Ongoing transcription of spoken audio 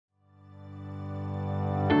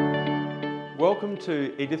Welcome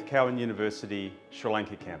to Edith Cowan University, Sri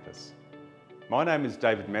Lanka campus. My name is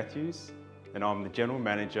David Matthews and I'm the General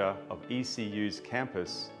Manager of ECU's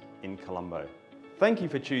campus in Colombo. Thank you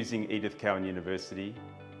for choosing Edith Cowan University.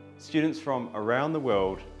 Students from around the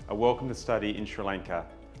world are welcome to study in Sri Lanka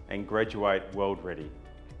and graduate world ready.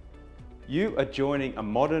 You are joining a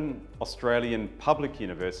modern Australian public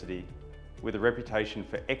university with a reputation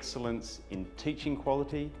for excellence in teaching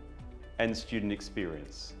quality and student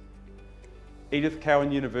experience. Edith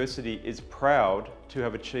Cowan University is proud to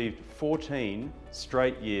have achieved 14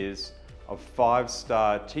 straight years of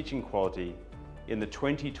 5-star teaching quality in the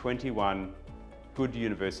 2021 Good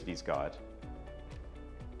Universities Guide.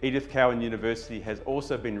 Edith Cowan University has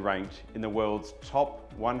also been ranked in the world's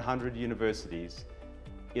top 100 universities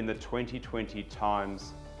in the 2020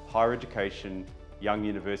 Times Higher Education Young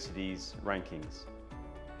Universities rankings.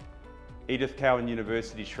 Edith Cowan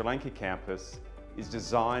University Sri Lanka campus is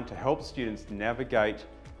designed to help students navigate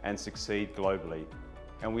and succeed globally,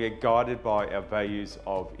 and we are guided by our values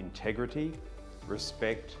of integrity,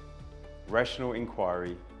 respect, rational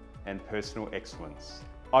inquiry, and personal excellence.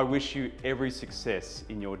 I wish you every success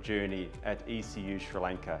in your journey at ECU Sri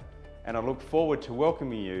Lanka, and I look forward to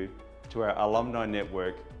welcoming you to our alumni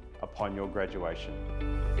network upon your graduation.